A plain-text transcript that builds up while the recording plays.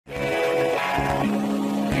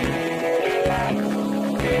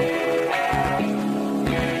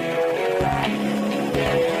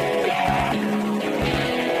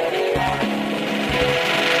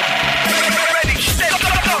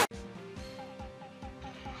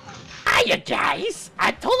Hiya, guys!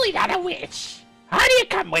 I'm totally not a witch. How do you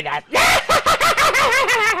come with us?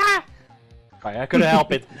 Okay, I couldn't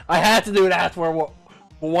help it. I had to do that for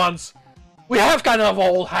once. We have kind of an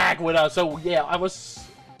old hag with us, so yeah, I was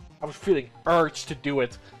feeling urged to do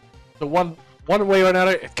it. So one way or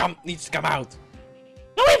another, it needs to come out.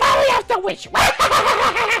 No, we finally have the witch.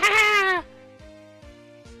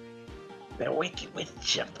 The Wicked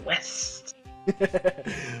Witch of the West.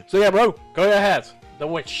 So yeah, bro, go ahead. The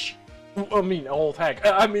witch. I mean, old hag.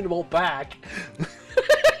 I mean, old bag.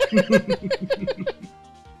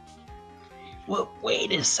 Well,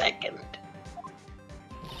 wait a second.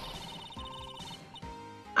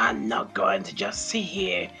 I'm not going to just sit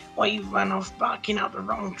here while you run off barking out the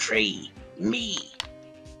wrong tree. Me.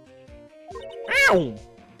 Ow!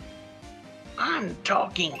 I'm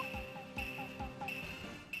talking.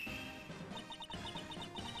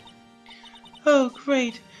 Oh,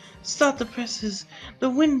 great. Start the presses. The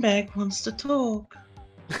windbag wants to talk.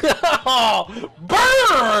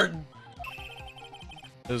 Burn!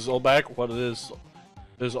 This is Oldbag. What this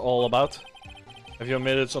is all about? Have you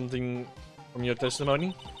omitted something from your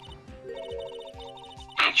testimony?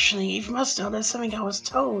 Actually, you must know there's something I was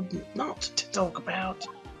told not to talk about.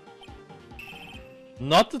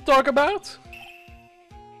 Not to talk about?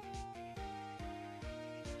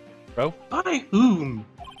 Bro? By whom?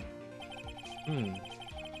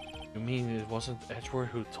 You mean it wasn't Edgeworth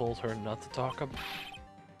who told her not to talk about?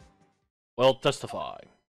 Well, testify.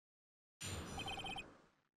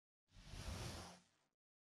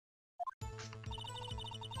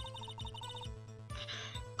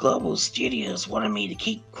 Global Studios wanted me to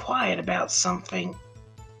keep quiet about something.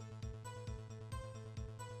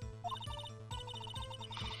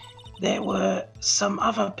 There were some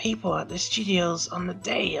other people at the studios on the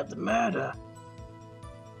day of the murder.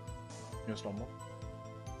 Yes, normal.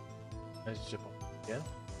 Let's zip up again.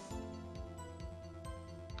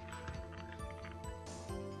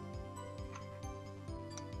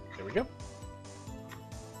 There we go.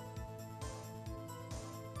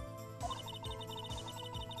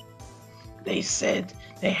 They said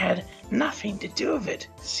they had nothing to do with it,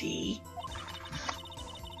 see?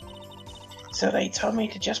 So they told me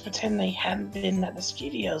to just pretend they hadn't been at the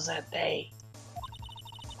studios that day.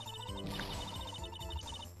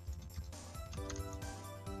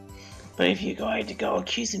 But if you're going to go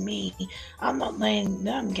accusing me, I'm not letting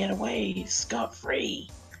them get away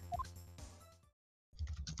scot-free.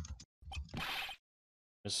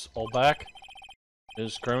 Miss Oldbag,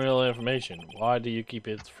 this is criminal information. Why do you keep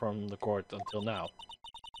it from the court until now?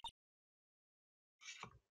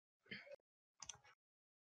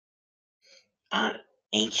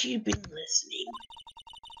 Ain't you been listening?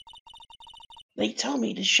 They told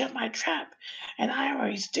me to shut my trap, and I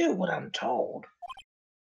always do what I'm told.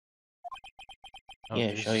 Oh,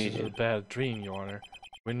 Yeah, this sure you is do. a bad dream, Your Honor.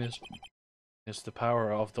 Witness is the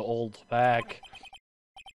power of the Oldbag.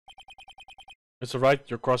 It's alright,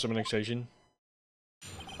 your cross-examination.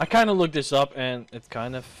 I kind of looked this up, and it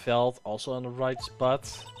kind of felt also on the right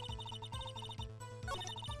spot.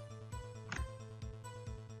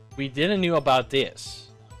 We didn't know about this.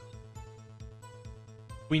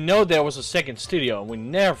 We know there was a second studio, and we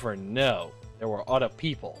never know there were other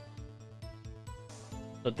people.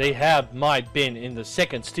 But they might been in the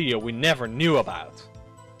second studio we never knew about.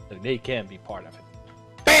 So they can be part of it.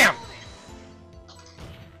 BAM!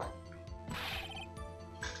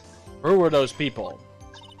 Who were those people?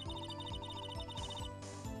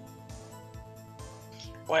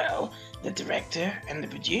 Well, the director and the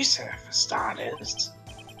producer, for starters.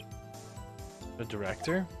 The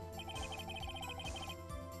director?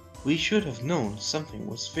 We should have known something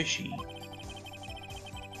was fishy.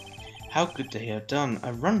 How could they have done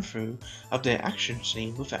a run-through of their action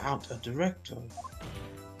scene without a director?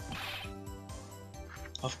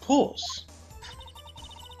 Of course.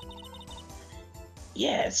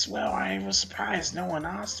 Yes, well, I was surprised no one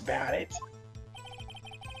asked about it.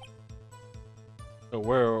 So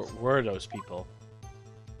where were those people?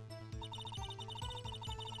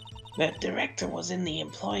 The director was in the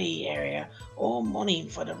employee area all morning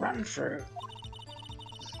for the run-through.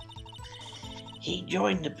 He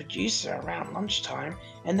joined the producer around lunchtime,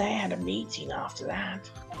 and they had a meeting after that.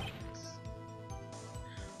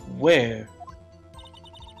 Where?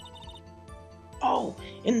 Oh,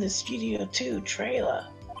 in the Studio 2 trailer.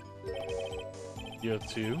 Studio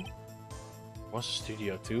 2? What's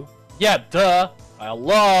Studio 2? Yeah, duh!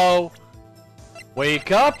 Hello!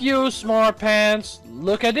 Wake up, you smart pants!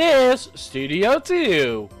 Look at this! Studio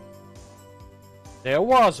 2! There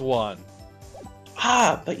was one.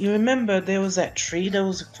 Ah, but you remember there was that tree that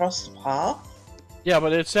was across the path? Yeah,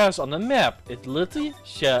 but it says on the map. It literally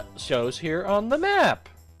shows here on the map.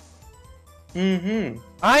 Mm-hmm.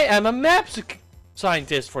 I am a map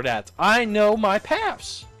scientist for that. I know my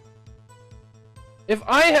paths. If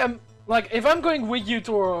I am, like, if I'm going with you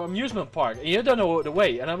to an amusement park and you don't know the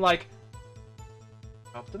way, and I'm like,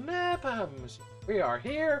 up the map, we are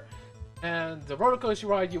here, and the roller coaster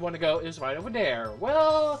ride you want to go is right over there.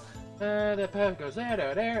 Well, the path goes there,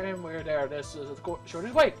 and we're there. This is the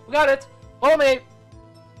shortest way. We got it. Follow me.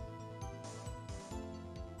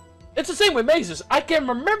 It's the same with mazes. I can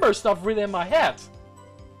remember stuff really in my head.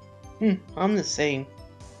 I'm the same.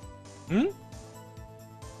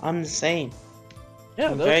 I'm the same.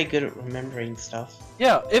 Yeah, I'm very good at remembering stuff.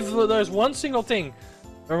 Yeah, if there's one single thing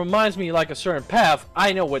that reminds me like a certain path,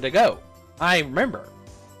 I know where to go. I remember.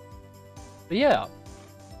 But yeah.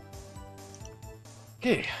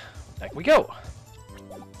 Okay, back we go.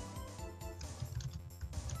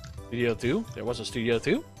 Studio 2. There was a Studio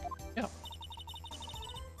 2. Yeah.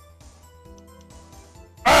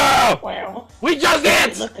 Oh! Well, We just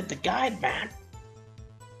did! look at the guide map.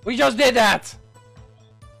 We just did that!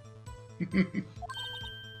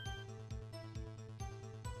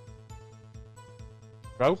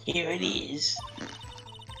 Bro? Here it is.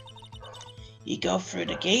 You go through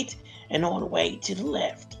the gate and all the way to the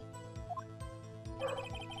left.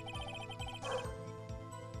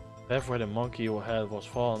 That's where the monkey head was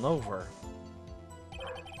falling over.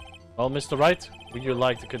 Well, Mr. Wright, would you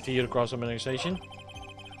like to continue the cross-examination?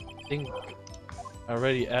 I think I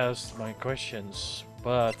already asked my questions,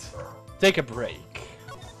 but take a break.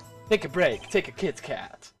 Take a break. Take a Kit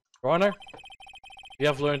Kat. Your Honor, we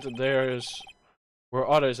have learned that were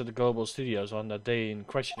others at the Global Studios on that day in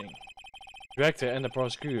questioning. Director and the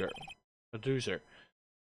producer,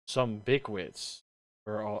 some bigwigs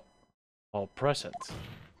were all present.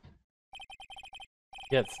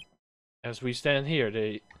 Yet, as we stand here,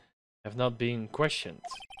 they have not been questioned.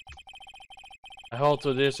 I hold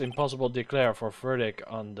to this impossible declare for verdict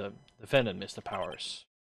on the defendant, Mr. Powers.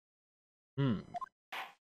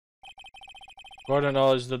 Further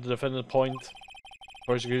knowledge that the defendant point.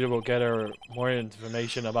 Prosecutor will gather more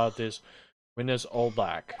information about this witness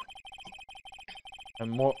Oldbag.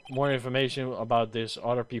 And more information about this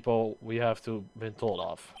other people we have to been told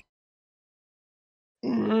of.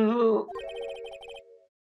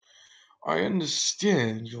 I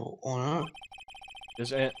understand, Your Honor.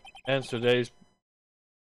 This ends today's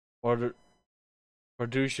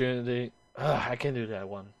producer. I can do that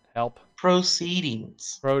one. Help.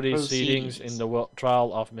 Proceedings. Proceedings in the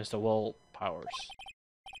trial of Mr. Will Powers.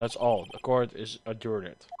 That's all. The court is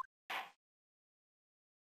adjourned.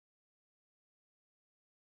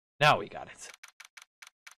 Now we got it.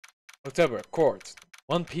 October, court,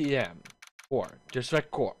 1 p.m. 4,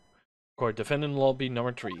 District Court. Court, defendant lobby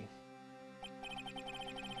number 3.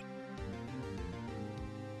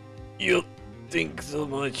 You think so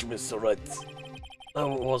much, Mr. Wright. I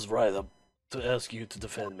was right up to ask you to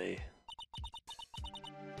defend me.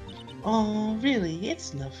 Oh, really?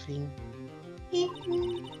 It's nothing.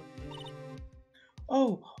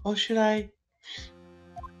 Oh, should I?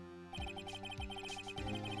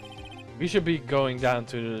 We should be going down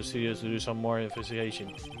to the studios to do some more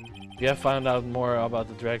investigation. We have found out more about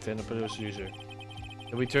the director and the producer.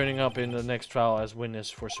 They'll be turning up in the next trial as witness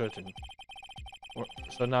for certain.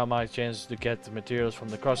 So now my chance to get the materials from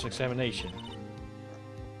the cross-examination.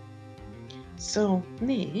 So,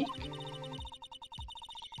 Nick,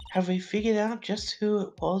 have we figured out just who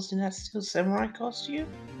it was in that Steel Samurai costume?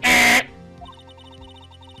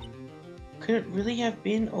 Could it really have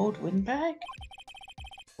been Old Windbag?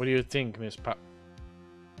 What do you think, Mr.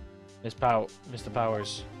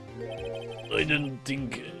 Powers? I didn't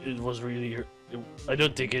think it was really her. I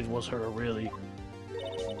don't think it was her, really.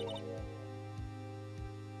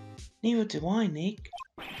 Neither do I, Nick.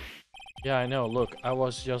 Yeah, I know. Look, I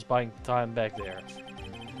was just buying time back there.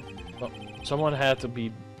 Well, someone had to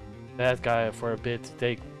be that guy for a bit to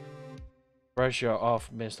take pressure off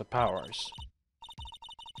Mr. Powers.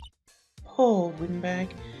 Poor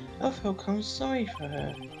Windbag. I felt kind of sorry for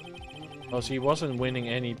her. Well, she wasn't winning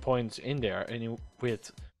any points in there,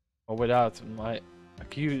 with or without my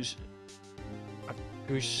accusation.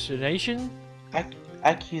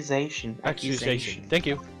 Accusation. Thank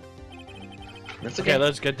you. That's Okay,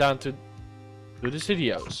 let's get down to the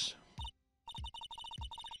studios.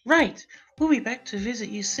 Right. We'll be back to visit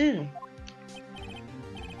you soon.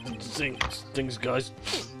 Thanks, guys.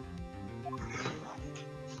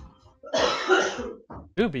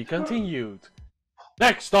 To be continued.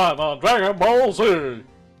 Next time on Dragon Ball Z.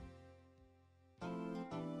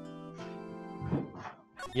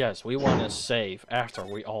 Yes, we want to save after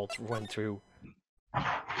we all went through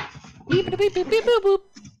Beep beep beep beep beep boop.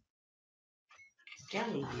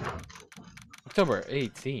 Golly. October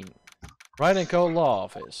 18. Wright and Co. Law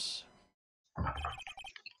Office.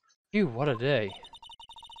 Phew, what a day.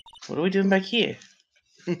 What are we doing back here?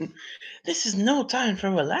 This is no time for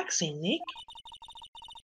relaxing, Nick.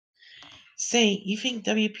 Say, you think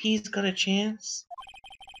WP's got a chance?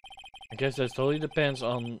 I guess that totally depends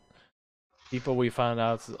on people we found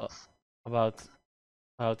out about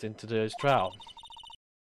out in today's trial.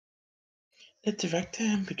 The director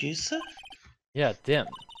and producer? Yeah, them.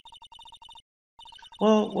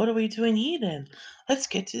 Well, what are we doing here then? Let's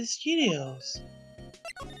get to the studios.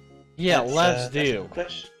 Yeah, let's That's do. my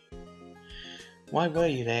question. Why were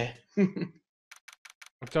you there?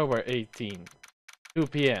 October 18. 2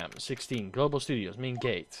 p.m. 16. Global Studios, main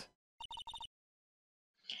gate.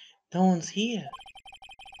 No one's here.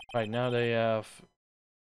 Right now they have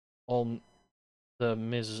all the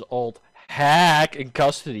Mrs. Old hack in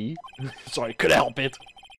custody. Sorry, couldn't help it.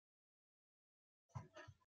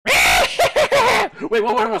 Wait,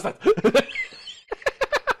 what was that?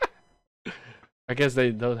 I guess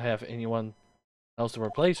they don't have anyone else to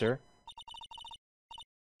replace her.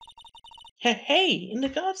 Hey, in the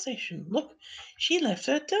guard station. Look, she left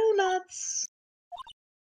her donuts.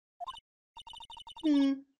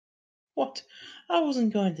 What? I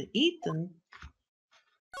wasn't going to eat them.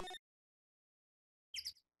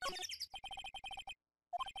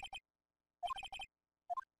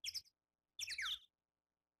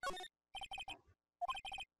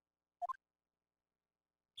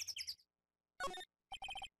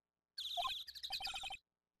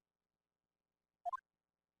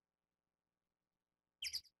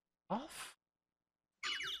 Off?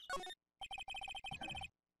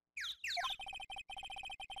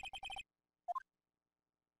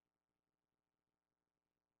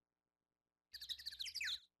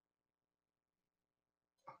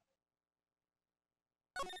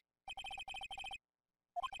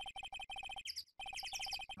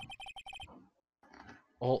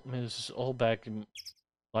 Old Mrs. Oldbag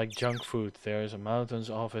like junk food. There's a mountains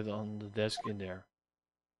of it on the desk in there.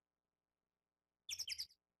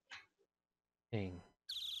 Dang.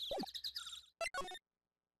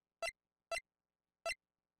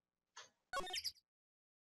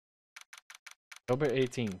 October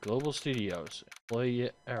 18, Global Studios,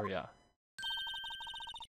 employee area.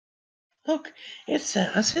 Look, it's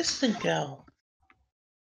the assistant girl.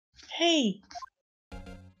 Hey.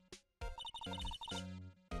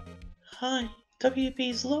 Hi,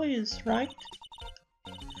 WP's lawyers, right?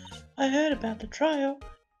 I heard about the trial.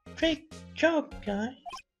 Great job, guy.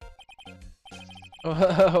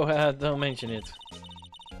 Oh, don't mention it.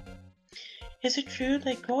 Is it true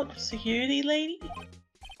they caught the security lady?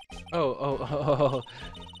 Oh.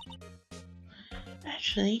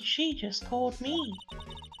 Actually, she just called me.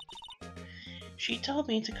 She told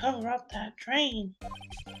me to cover up that drain.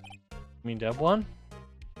 You mean that one?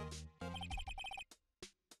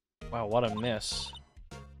 Wow, what a mess.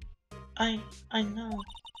 I know.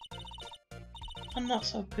 I'm not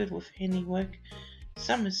so good with handiwork.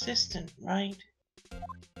 Some assistant, right?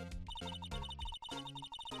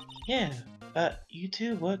 Yeah, but you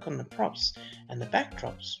two work on the props and the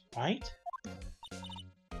backdrops, right?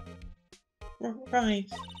 Right.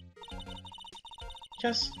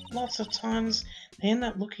 Just lots of times they end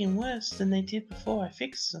up looking worse than they did before I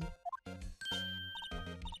fixed them.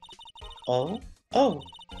 Oh?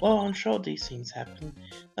 Well, I'm sure these things happen.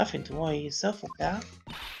 Nothing to worry yourself about.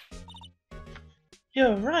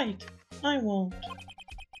 You're right. I won't.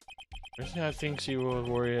 Personally, I think she will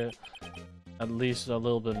worry at least a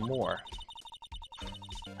little bit more.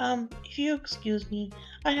 If you excuse me,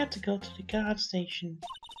 I have to go to the guard station.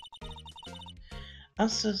 I'm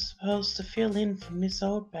supposed to fill in for Miss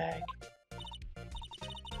Oldbag.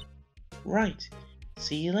 Right.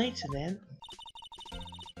 See you later then.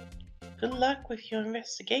 Good luck with your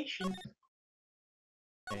investigation.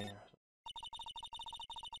 Okay.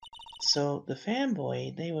 So, the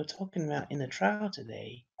fanboy they were talking about in the trial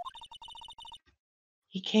today,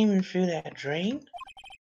 he came in through that drain?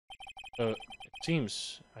 It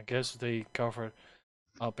seems, I guess they covered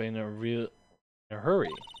up in a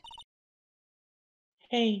hurry.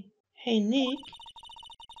 Hey Nick.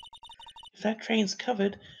 If that train's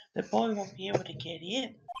covered, the boy won't be able to get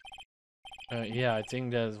in. Yeah, I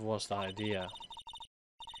think that was the idea.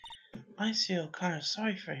 I feel kind of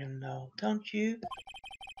sorry for him though, don't you?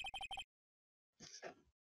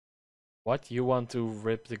 What, you want to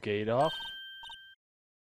rip the gate off?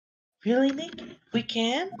 Really, Nick? We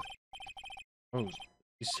can? Oh,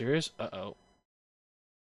 you serious? Uh-oh.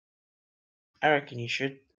 I reckon you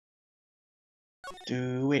should.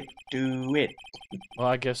 Do it, do it. Well,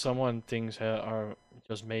 I guess someone things are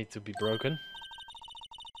just made to be broken.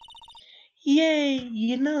 Yay!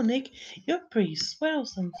 You know, Nick, you're pretty swell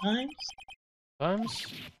sometimes. Sometimes.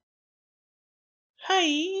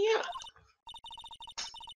 Hiya!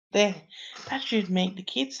 There, that should make the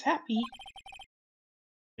kids happy.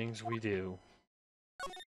 Things we do.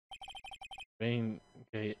 Rain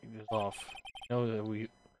gate is off.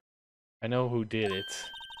 I know who did it.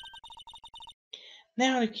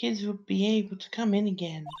 Now the kids will be able to come in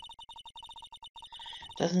again.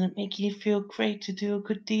 Doesn't it make you feel great to do a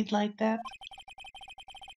good deed like that?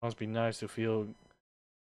 Must be nice to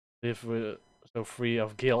live so free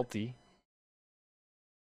of guilty.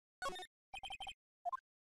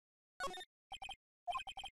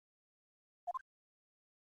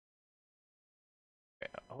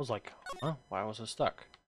 I was like, huh? Why was I stuck?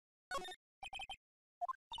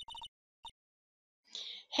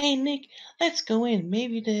 Hey Nick, let's go in.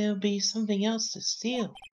 Maybe there'll be something else to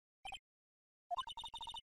steal.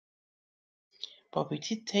 But we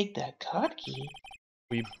did take that card key.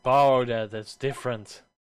 We borrowed that. That's different.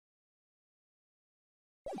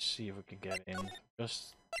 Let's see if we can get in.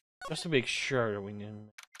 Just to make sure that we can.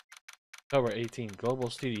 October 18, Global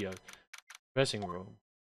Studio, dressing room.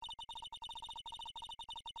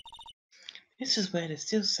 This is where the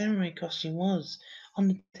Steel Samurai costume was on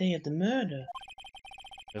the day of the murder.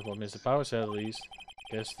 That's what Mr. Power said, at least.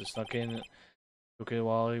 Guess they snuck in, took it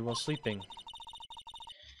while he was sleeping.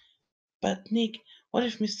 But Nick, what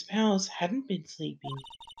if Mr. Powers hadn't been sleeping?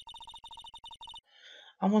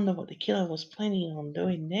 I wonder what the killer was planning on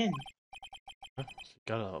doing then. Huh?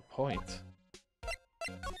 Got a point.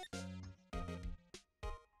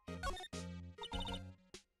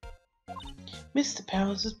 Mr.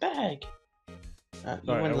 Powers' bag. You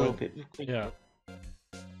Sorry, went I a little went- bit quick. Yeah.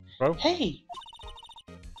 Bro? Hey!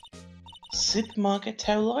 Supermarket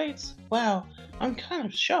tail lights? Wow, I'm kind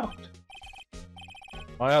of shocked.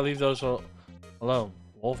 Why I leave those alone?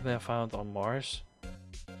 Wolfman found on Mars?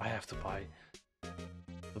 I have to buy.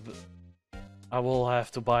 I will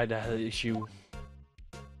have to buy that issue.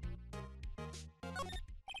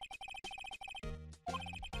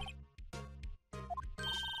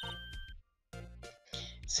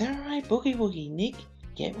 Samurai Boogie Woogie, Nick,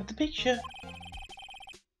 get with the picture.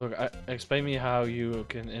 Look, explain me how you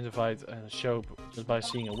can invite a show just by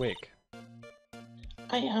seeing a wig.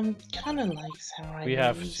 I am kinda like samurai We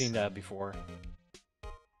have movies. seen that before.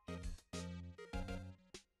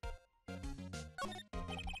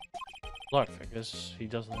 Look, I guess he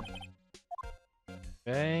doesn't.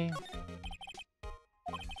 Okay.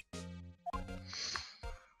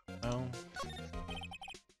 No.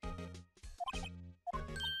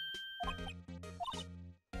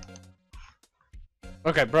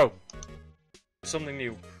 Okay, bro. Something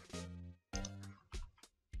new.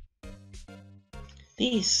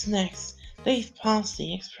 These snacks, they've passed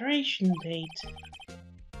the expiration date.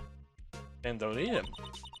 And don't eat them.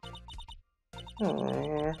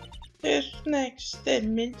 Aww, they're snacks that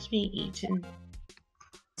meant to be eaten.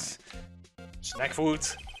 Snack food.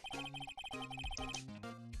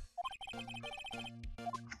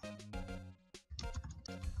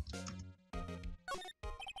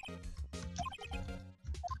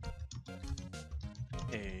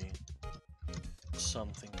 Hey,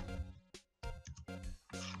 something.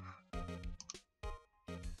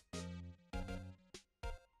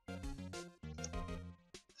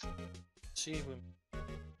 See if we.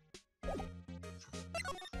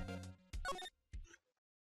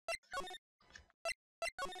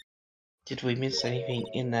 Did we miss anything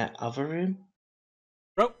in that other room?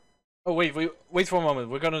 Bro. Oh wait for a moment.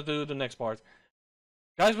 We're gonna do the next part.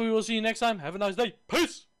 Guys, we will see you next time. Have a nice day.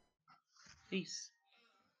 Peace. Peace.